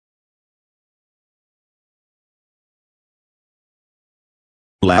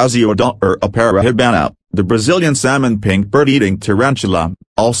Lasiodora parahybana, the Brazilian salmon pink bird-eating tarantula,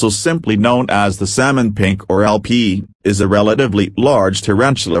 also simply known as the salmon pink or LP, is a relatively large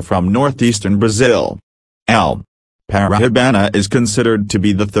tarantula from northeastern Brazil. L. parahybana is considered to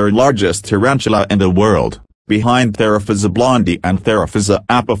be the third largest tarantula in the world, behind Theraphosa blondi and Theraphosa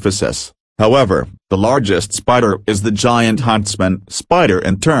apophysis. However, the largest spider is the giant huntsman spider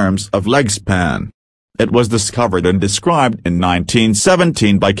in terms of leg span. It was discovered and described in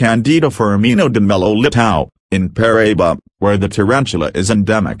 1917 by Cândido Firmino de Mello-Leitão, in Paraíba, where the tarantula is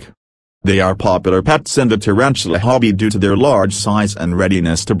endemic. They are popular pets in the tarantula hobby due to their large size and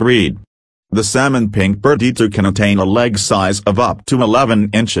readiness to breed. The salmon pink bird-eater can attain a leg size of up to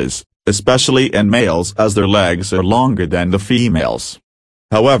 11 inches, especially in males as their legs are longer than the females.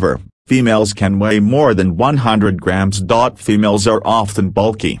 However, females can weigh more than 100 grams. Females are often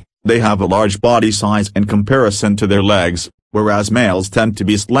bulky, they have a large body size in comparison to their legs, whereas males tend to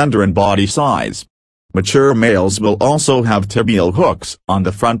be slender in body size. Mature males will also have tibial hooks on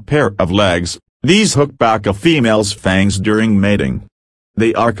the front pair of legs, these hook back a female's fangs during mating.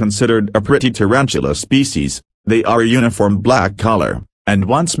 They are considered a pretty tarantula species, they are a uniform black color, and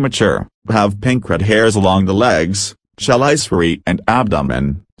once mature, have pink-red hairs along the legs, chelicerae and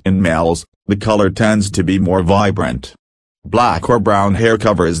abdomen. In males, the color tends to be more vibrant. Black or brown hair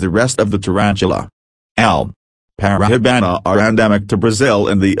covers the rest of the tarantula. L. parahybana are endemic to Brazil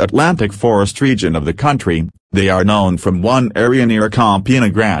in the Atlantic forest region of the country, they are known from one area near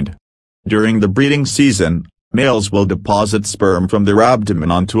Campina Grande. During the breeding season, males will deposit sperm from their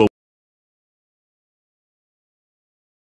abdomen onto a